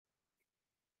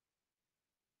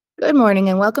Good morning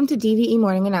and welcome to DVE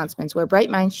Morning Announcements, where bright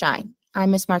minds shine.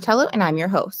 I'm Miss Martello and I'm your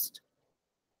host.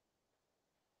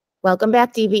 Welcome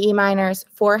back, DVE Miners.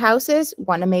 4 houses,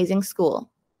 1 amazing school.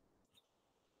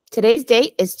 Today's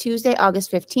date is Tuesday,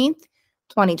 August 15th,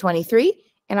 2023,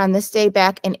 and on this day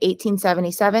back in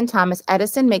 1877, Thomas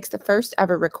Edison makes the first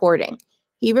ever recording.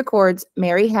 He records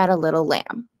 "Mary Had a Little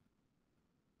Lamb."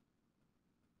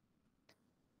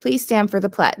 Please stand for the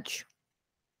pledge.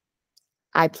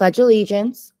 I pledge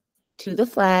allegiance to the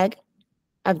flag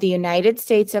of the United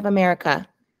States of America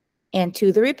and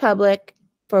to the republic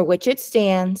for which it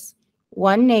stands,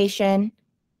 one nation,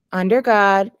 under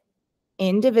God,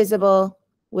 indivisible,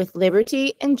 with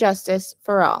liberty and justice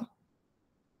for all.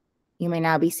 You may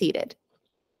now be seated.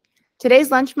 Today's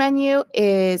lunch menu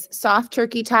is soft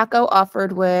turkey taco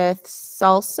offered with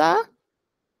salsa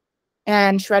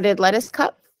and shredded lettuce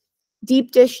cup,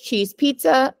 deep dish cheese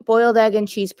pizza, boiled egg and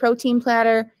cheese protein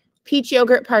platter, peach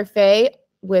yogurt parfait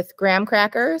with graham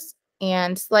crackers,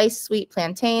 and sliced sweet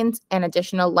plantains and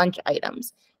additional lunch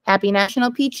items. Happy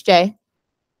National Peach Day.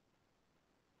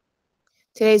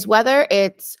 Today's weather,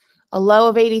 it's a low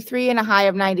of 83 and a high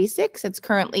of 96. It's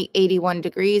currently 81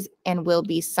 degrees and will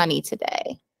be sunny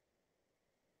today.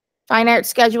 Fine Arts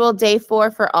schedule, day 4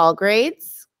 for all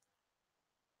grades.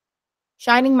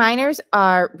 Shining minors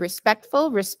are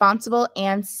respectful, responsible,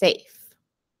 and safe.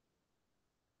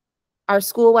 Our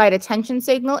school-wide attention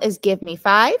signal is give me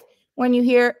 5. When you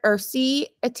hear or see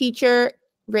a teacher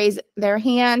raise their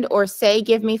hand or say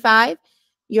give me 5,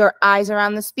 your eyes are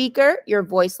on the speaker, your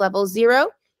voice level 0,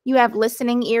 you have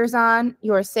listening ears on,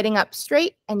 you're sitting up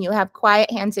straight, and you have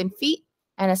quiet hands and feet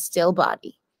and a still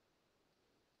body.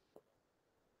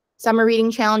 Summer reading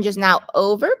challenge is now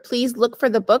over. Please look for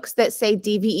the books that say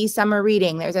DVE Summer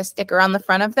Reading. There's a sticker on the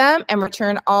front of them, and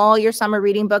return all your summer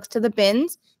reading books to the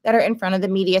bins that are in front of the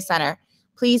media center.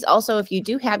 Please also, if you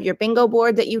do have your bingo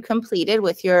board that you completed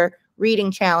with your reading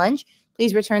challenge,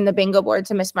 please return the bingo board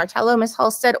to Miss Martello, Miss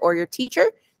Halstead, or your teacher.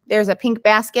 There's a pink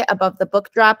basket above the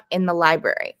book drop in the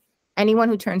library. Anyone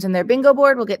who turns in their bingo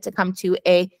board will get to come to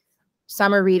a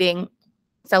summer reading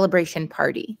celebration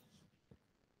party.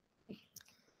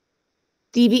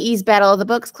 DVE's Battle of the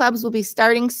Books clubs will be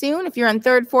starting soon. If you're in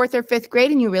 3rd, 4th, or 5th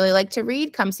grade and you really like to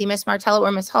read, come see Miss Martello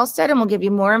or Miss Halstead and we'll give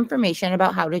you more information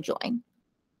about how to join.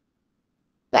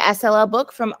 The SLL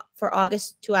book for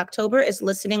August to October is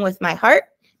Listening with My Heart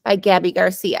by Gabby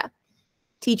Garcia.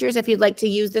 Teachers, if you'd like to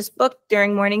use this book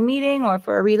during morning meeting or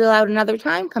for a read aloud another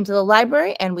time, come to the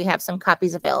library and we have some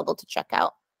copies available to check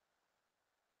out.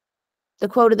 The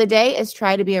quote of the day is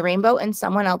 "Try to be a rainbow in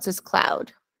someone else's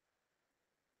cloud."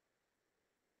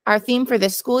 Our theme for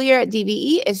this school year at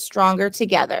DVE is Stronger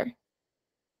Together.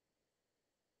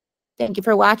 Thank you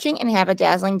for watching and have a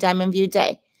dazzling Diamond View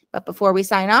day. But before we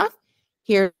sign off,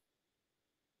 here's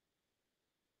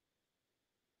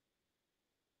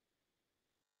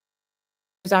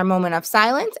our moment of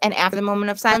silence. And after the moment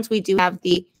of silence, we do have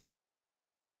the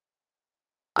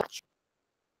watch.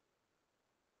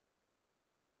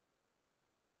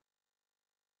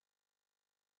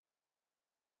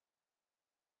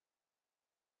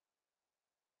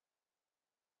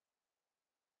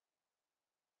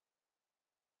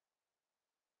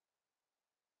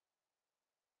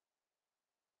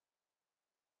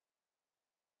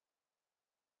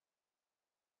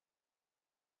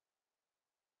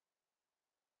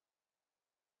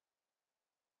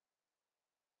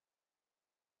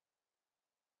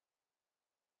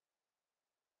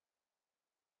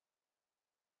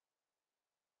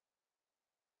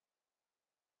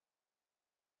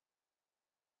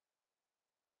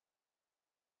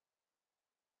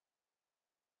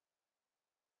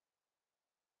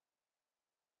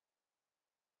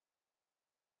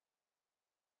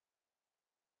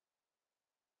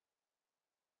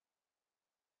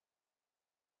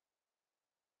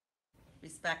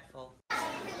 Respectful.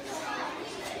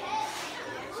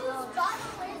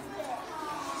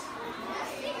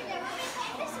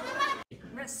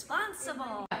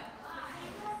 Responsible.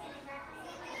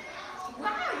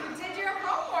 Wow, you did your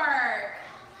homework.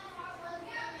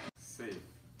 Safe.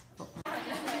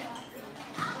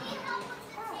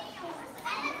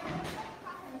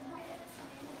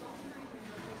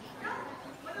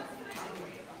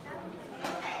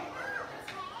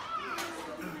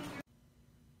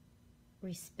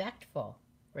 Respectful,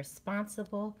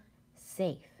 responsible,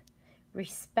 safe.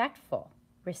 Respectful,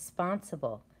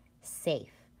 responsible,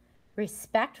 safe.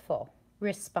 Respectful,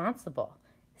 responsible,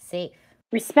 safe.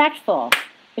 Respectful,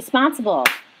 responsible,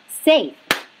 safe.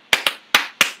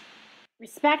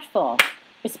 Respectful,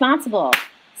 responsible,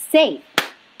 safe.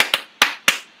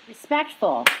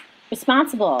 Respectful,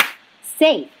 responsible,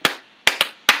 safe.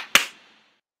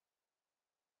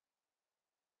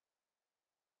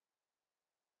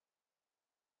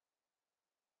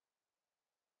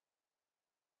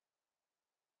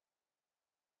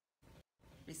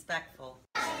 respectful.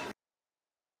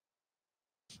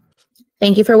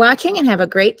 Thank you for watching and have a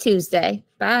great Tuesday.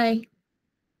 Bye.